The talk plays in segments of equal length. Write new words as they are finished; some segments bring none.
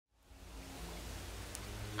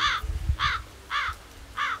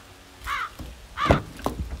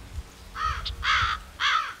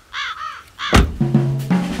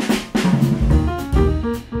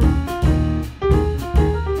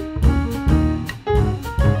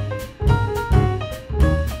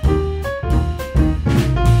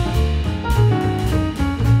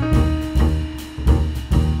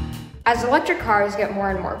electric cars get more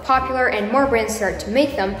and more popular and more brands start to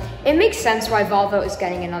make them, it makes sense why Volvo is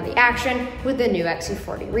getting in on the action with the new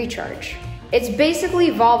XC40 Recharge. It's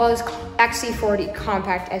basically Volvo's XC40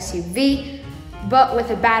 compact SUV, but with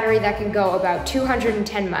a battery that can go about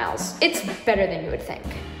 210 miles. It's better than you would think.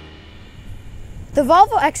 The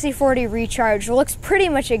Volvo XC40 Recharge looks pretty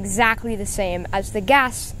much exactly the same as the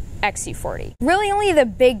gas XC40. Really only the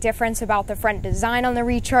big difference about the front design on the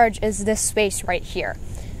Recharge is this space right here.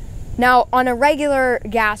 Now, on a regular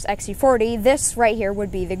gas XC40, this right here would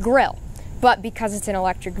be the grille, but because it's an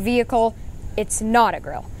electric vehicle, it's not a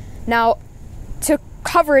grille. Now, to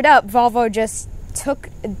cover it up, Volvo just took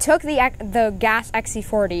the gas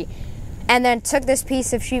XC40 and then took this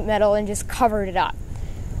piece of sheet metal and just covered it up.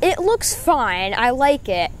 It looks fine, I like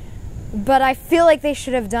it, but I feel like they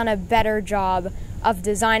should have done a better job of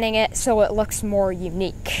designing it so it looks more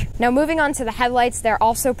unique. Now moving on to the headlights, they're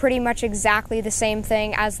also pretty much exactly the same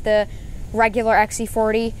thing as the regular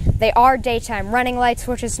XC40. They are daytime running lights,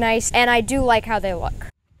 which is nice, and I do like how they look.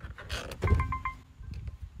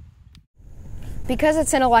 Because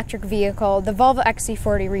it's an electric vehicle, the Volvo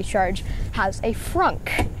XC40 Recharge has a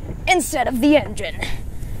frunk instead of the engine.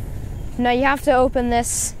 Now you have to open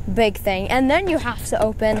this big thing, and then you have to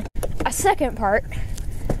open a second part,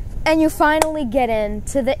 and you finally get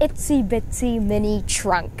into the itsy bitsy mini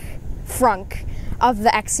frunk of the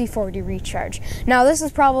XC40 Recharge. Now this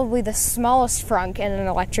is probably the smallest frunk in an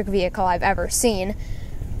electric vehicle I've ever seen,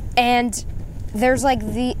 and there's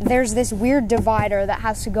this weird divider that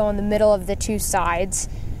has to go in the middle of the two sides,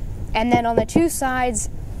 and then on the two sides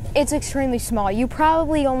it's extremely small. You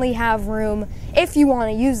probably only have room, if you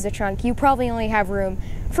want to use the trunk, you probably only have room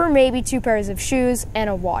for maybe 2 pairs of shoes and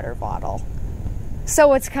a water bottle.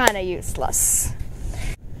 So it's kind of useless.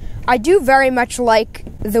 I do very much like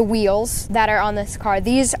the wheels that are on this car.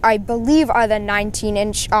 These, I believe, are the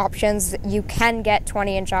 19-inch options. You can get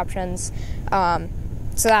 20-inch options,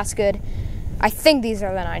 so that's good. I think these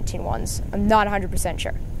are the 19 ones. I'm not 100%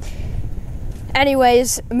 sure.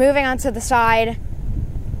 Anyways, moving on to the side,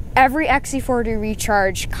 every XC40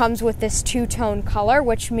 Recharge comes with this two-tone color,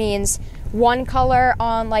 which means one color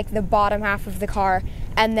on like the bottom half of the car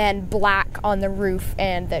and then black on the roof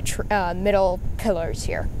and the middle pillars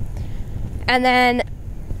here. And then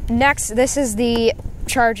next, this is the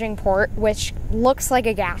charging port, which looks like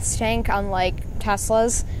a gas tank, unlike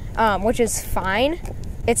Tesla's, which is fine.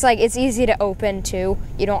 It's easy to open too.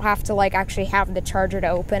 You don't have to actually have the charger to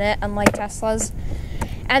open it, unlike Tesla's.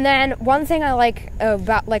 And then one thing I like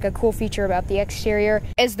about, a cool feature about the exterior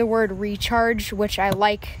is the word recharge, which I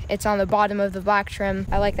like. It's on the bottom of the black trim.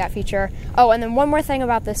 I like that feature. Oh, and then one more thing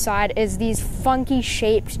about this side is these funky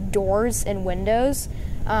shaped doors and windows.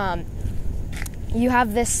 You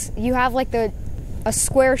have a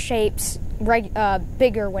square shaped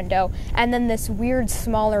bigger window, and then this weird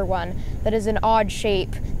smaller one that is an odd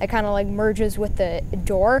shape that kind of merges with the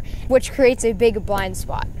door, which creates a big blind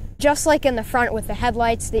spot. Just like in the front with the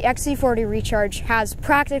headlights, the XC40 Recharge has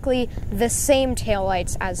practically the same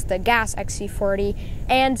taillights as the gas XC40,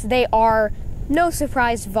 and they are, no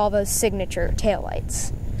surprise, Volvo's signature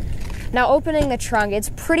taillights. Now, opening the trunk,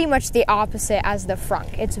 it's pretty much the opposite as the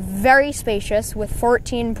frunk. It's very spacious with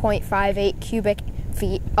 14.58 cubic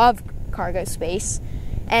feet of cargo space,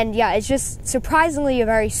 and yeah, it's just surprisingly a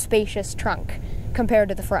very spacious trunk compared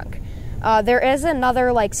to the frunk. There is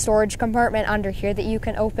another storage compartment under here that you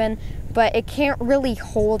can open, but it can't really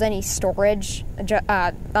hold any storage,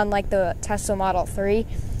 unlike the Tesla Model 3.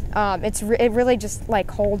 It really just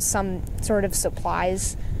holds some sort of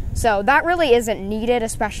supplies. So that really isn't needed,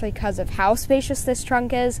 especially because of how spacious this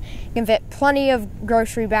trunk is. You can fit plenty of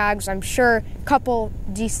grocery bags, I'm sure, a couple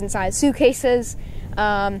decent-sized suitcases,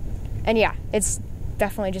 and yeah, it's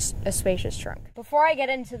definitely just a spacious trunk. Before I get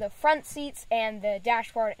into the front seats and the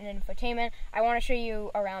dashboard and infotainment, I want to show you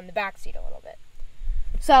around the back seat a little bit.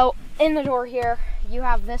 So, in the door here, you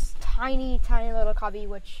have this tiny, tiny little cubby,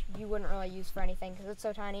 which you wouldn't really use for anything because it's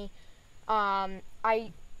so tiny.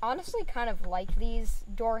 I honestly kind of like these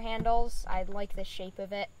door handles. I like the shape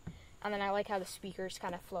of it, and then I like how the speakers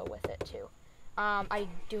kind of flow with it too. I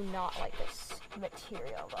do not like this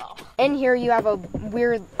material though. In here you have a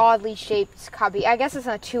weird, oddly shaped cubby. I guess it's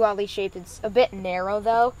not too oddly shaped, it's a bit narrow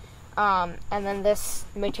though. And then this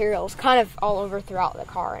material is kind of all over throughout the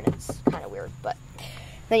car, and it's kind of weird. But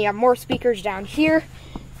then you have more speakers down here.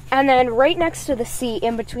 And then right next to the seat,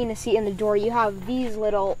 in between the seat and the door, you have these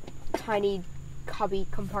little tiny cubby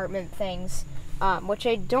compartment things, which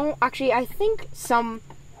I think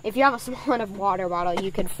if you have a small enough water bottle,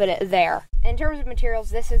 you can fit it there. In terms of materials,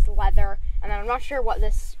 this is leather, and I'm not sure what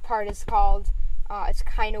this part is called. It's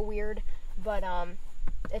kind of weird, but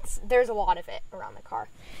there's a lot of it around the car.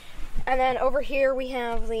 And then over here we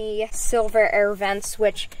have the silver air vents,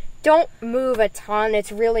 which don't move a ton.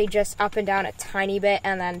 It's really just up and down a tiny bit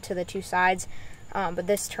and then to the two sides. But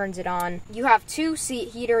this turns it on. You have 2 seat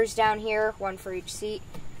heaters down here, 1 for each seat.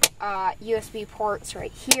 USB ports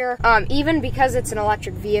right here. Even because it's an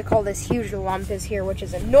electric vehicle, this huge lump is here, which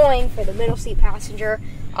is annoying for the middle seat passenger.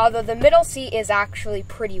 Although the middle seat is actually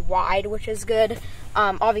pretty wide, which is good.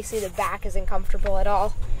 Obviously the back isn't comfortable at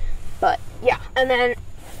all. But yeah, and then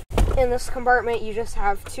in this compartment you just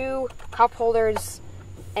have 2 cup holders,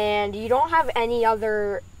 and you don't have any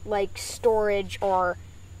other like storage or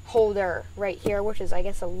holder right here, which is I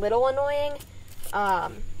guess a little annoying.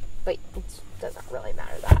 But it doesn't really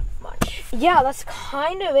matter that much. Yeah, that's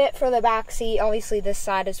kind of it for the back seat. Obviously this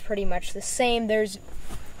side is pretty much the same.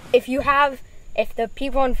 If the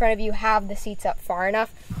people in front of you have the seats up far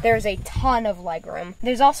enough, there's a ton of legroom.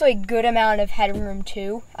 There's also a good amount of headroom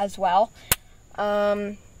too, as well.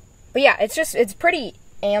 But yeah, it's pretty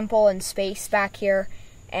ample in space back here,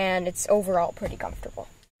 and it's overall pretty comfortable.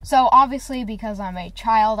 So obviously, because I'm a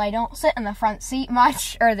child, I don't sit in the front seat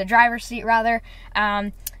much, or the driver's seat rather.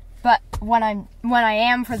 But when I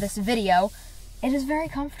am for this video, it is very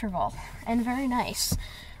comfortable and very nice.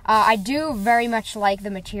 I do very much like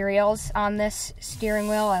the materials on this steering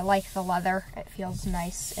wheel. I like the leather. It feels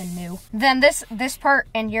nice and new. Then this part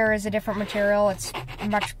in here is a different material. It's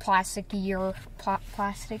much plasticky,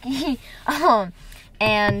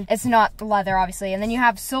 and it's not leather, obviously. And then you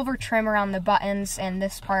have silver trim around the buttons and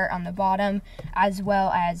this part on the bottom, as well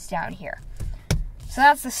as down here. So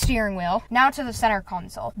that's the steering wheel. Now to the center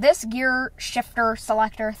console. This gear shifter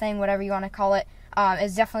selector thing, whatever you want to call it,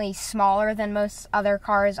 is definitely smaller than most other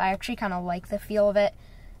cars. I actually kind of like the feel of it.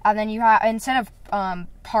 And then you have, instead of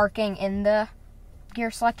parking in the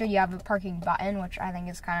gear selector, you have a parking button, which I think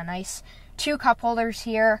is kind of nice. 2 cup holders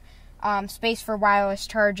here, space for wireless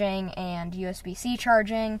charging and USB-C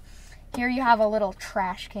charging. Here you have a little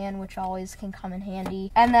trash can, which always can come in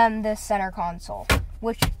handy. And then this center console,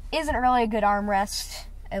 which isn't really a good armrest,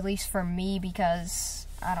 at least for me, because,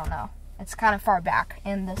 I don't know, it's kind of far back,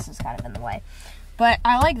 and this is kind of in the way. But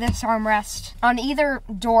I like this armrest. On either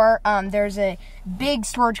door, there's a big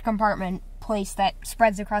storage compartment place that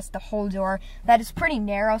spreads across the whole door that is pretty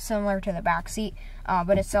narrow, similar to the back seat,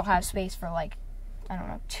 but it still has space for, like, I don't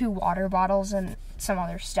know, 2 water bottles and some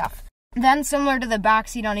other stuff. Then, similar to the back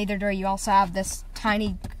seat on either door, you also have this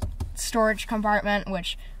tiny storage compartment,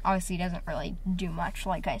 which obviously doesn't really do much,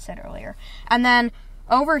 like I said earlier. And then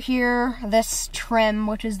over here, this trim,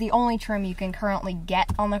 which is the only trim you can currently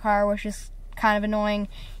get on the car, which is kind of annoying.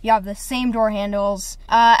 You have the same door handles,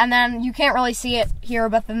 and then you can't really see it here,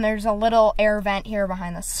 but then there's a little air vent here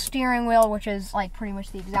behind the steering wheel, which is like pretty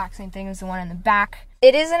much the exact same thing as the one in the back.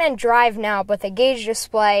 It isn't in drive now, but the gauge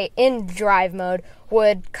display in drive mode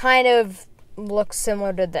would kind of look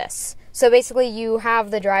similar to this. So basically you have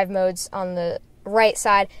the drive modes on the right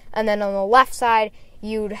side, and then on the left side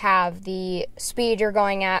you'd have the speed you're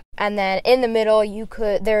going at, and then in the middle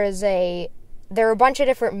there are a bunch of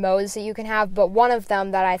different modes that you can have, but one of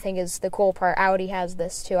them that I think is the cool part, Audi has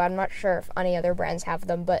this too. I'm not sure if any other brands have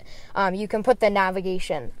them, but you can put the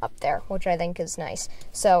navigation up there, which I think is nice.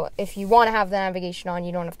 So if you want to have the navigation on,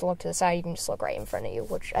 you don't have to look to the side, you can just look right in front of you,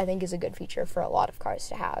 which I think is a good feature for a lot of cars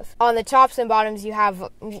to have. On the tops and bottoms, you have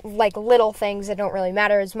like little things that don't really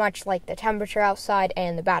matter as much, like the temperature outside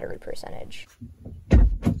and the battery percentage.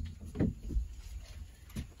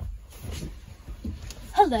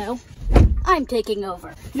 Hello. I'm taking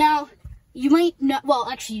over. Now, you might know, well,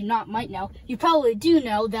 actually you might know, you probably do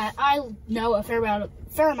know that I know a fair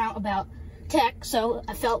amount about tech, so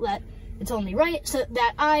I felt that it's only right so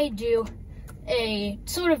that I do a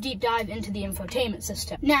sort of deep dive into the infotainment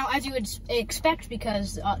system. Now, as you would expect,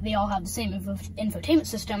 because they all have the same infotainment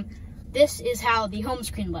system, this is how the home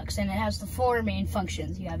screen looks, and it has the 4 main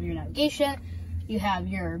functions. You have your navigation, you have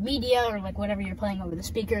your media, or like whatever you're playing over the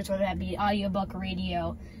speakers, whether that be audiobook,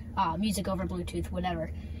 radio, music over Bluetooth,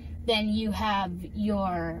 whatever. Then you have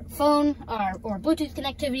your phone or Bluetooth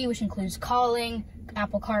connectivity, which includes calling,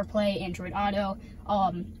 Apple CarPlay, Android Auto.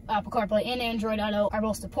 Apple CarPlay and Android Auto are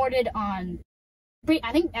both supported on,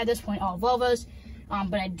 I think at this point, all Volvos,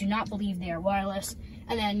 but I do not believe they are wireless.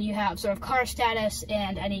 And then you have sort of car status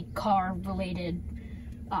and any car-related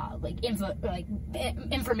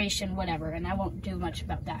information, whatever, and I won't do much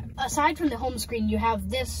about that. Aside from the home screen, you have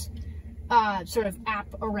this sort of app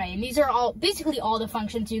array, and these are basically all the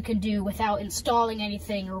functions you can do without installing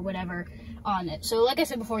anything or whatever on it. So like I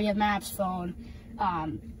said before, you have maps, phone,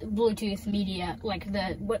 Bluetooth media, like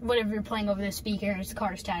whatever you're playing over the speakers,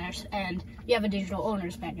 car status, and you have a digital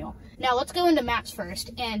owner's manual. Now let's go into maps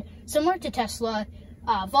first, and similar to Tesla,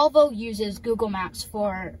 Volvo uses Google Maps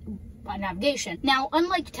for navigation. Now,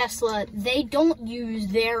 unlike Tesla, they don't use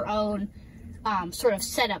their own sort of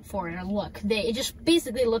setup for it or look. It just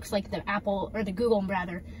basically looks like the Apple, or the Google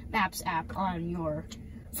rather, Maps app on your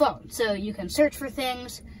phone. So you can search for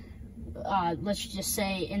things. Let's just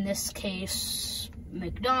say in this case,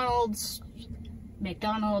 McDonald's,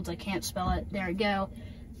 I can't spell it, there we go.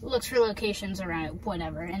 Looks for locations around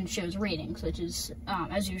whatever and shows ratings, which is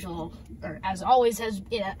as usual, or as it always has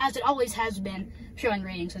been, showing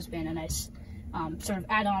ratings has been a nice sort of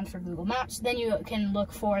add-on for Google Maps. Then you can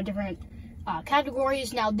look for different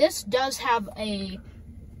categories. Now this does have a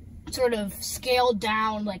sort of scaled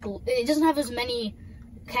down, like it doesn't have as many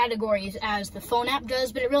categories as the phone app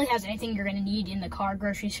does, but it really has anything you're going to need in the car: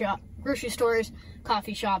 grocery stores,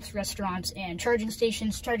 coffee shops, restaurants, and charging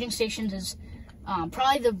stations. Charging stations is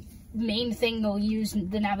probably the main thing they'll use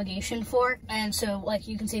the navigation for, and so like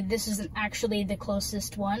you can see this isn't actually the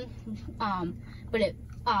closest one, but it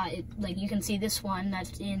like you can see this one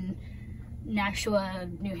that's in Nashua,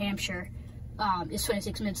 New Hampshire, is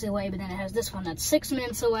 26 minutes away, but then it has this one that's 6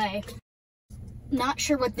 minutes away. Not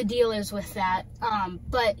sure what the deal is with that,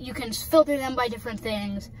 but you can filter them by different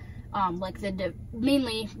things, like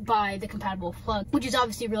mainly by the compatible plug, which is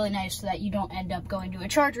obviously really nice so that you don't end up going to a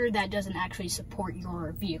charger that doesn't actually support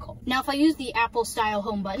your vehicle. Now, if I use the Apple style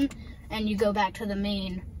home button and you go back to the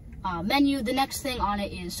main menu, the next thing on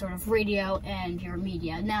it is sort of radio and your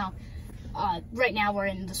media. Now, right now we're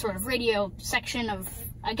in the sort of radio section of,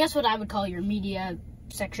 I guess, what I would call your media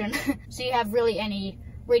section. So you have really any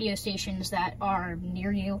radio stations that are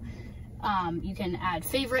near you. You can add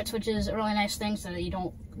favorites, which is a really nice thing so that you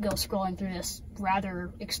don't go scrolling through this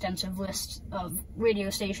rather extensive list of radio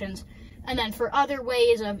stations. And then for other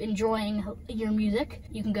ways of enjoying your music,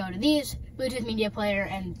 you can go to these, Bluetooth media player,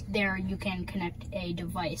 and there you can connect a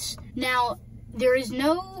device. Now, there is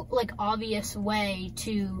no like obvious way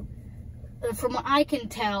to, from what I can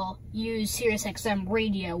tell, use SiriusXM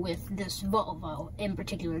radio with this Volvo, in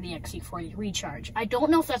particular the XC40 Recharge. I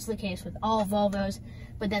don't know if that's the case with all Volvos,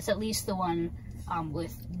 but that's at least the one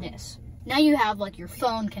with this. Now you have like your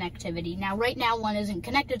phone connectivity. Now right now one isn't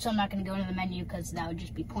connected, so I'm not going to go into the menu because that would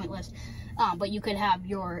just be pointless. But you could have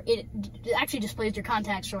it actually displays your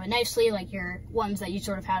contacts really nicely, like your ones that you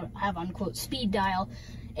sort of have on quote speed dial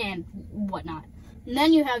and whatnot. And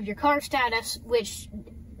then you have your car status, which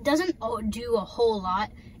doesn't do a whole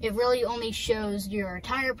lot. It really only shows your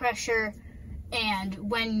tire pressure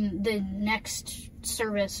and when the next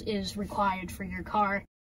service is required for your car,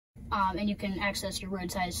 and you can access your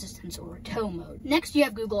roadside assistance or tow mode. Next you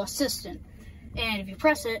have Google Assistant, and if you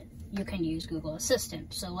press it you can use Google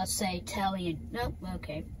Assistant. So let's say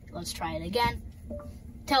let's try it again.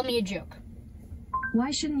 Tell me a joke.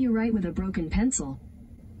 Why shouldn't you write with a broken pencil?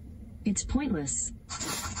 It's pointless.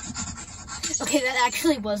 Okay, that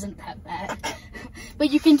actually wasn't that bad.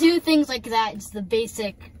 But you can do things like that. It's the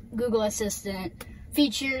basic Google Assistant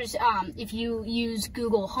features. If you use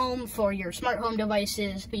Google Home for your smart home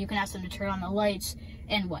devices, you can ask them to turn on the lights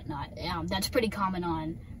and whatnot. That's pretty common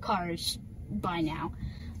on cars by now.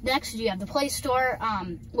 Next, you have the Play Store,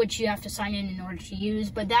 which you have to sign in order to use,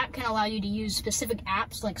 but that can allow you to use specific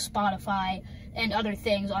apps like Spotify and other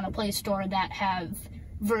things on the Play Store that have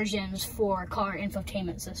versions for car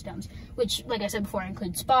infotainment systems, which, like I said before,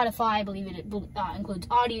 includes Spotify. I believe it includes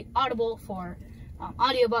Audible for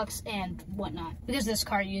audiobooks and whatnot, because this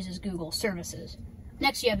car uses Google services.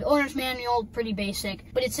 Next, you have the owner's manual, pretty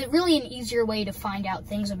basic, but it's really an easier way to find out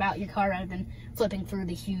things about your car rather than flipping through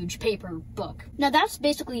the huge paper book. Now, that's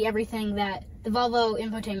basically everything that the Volvo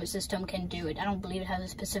infotainment system can do. I don't believe it has a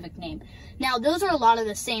specific name. Now, those are a lot of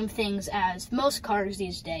the same things as most cars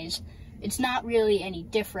these days. It's not really any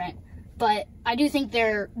different, but I do think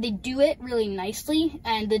they do it really nicely,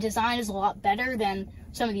 and the design is a lot better than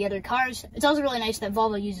some of the other cars. It's also really nice that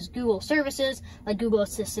Volvo uses Google services like Google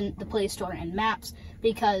Assistant, the Play Store, and Maps,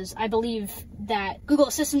 because I believe that Google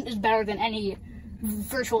Assistant is better than any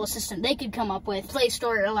virtual assistant they could come up with. Play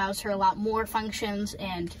Store allows for a lot more functions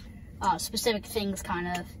and specific things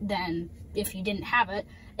kind of than if you didn't have it.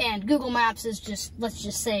 And Google Maps is just, let's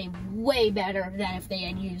just say, way better than if they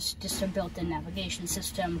had used just a built-in navigation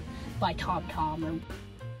system by TomTom.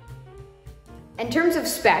 In terms of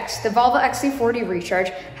specs, the Volvo XC40 Recharge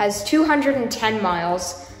has 210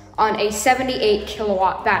 miles on a 78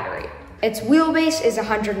 kilowatt battery. Its wheelbase is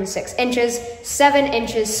 106 inches, 7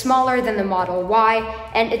 inches smaller than the Model Y,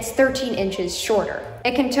 and it's 13 inches shorter.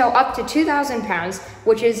 It can tow up to 2,000 pounds,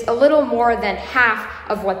 which is a little more than half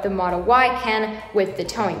of what the Model Y can with the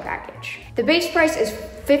towing package. The base price is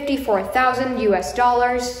 $54,000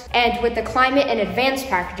 US, and with the climate and advanced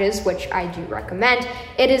packages, which I do recommend,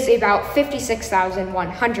 it is about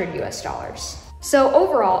 $56,100 US. So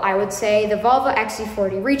overall, I would say the Volvo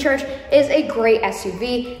XC40 Recharge is a great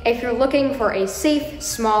SUV if you're looking for a safe,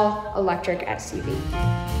 small electric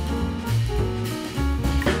SUV.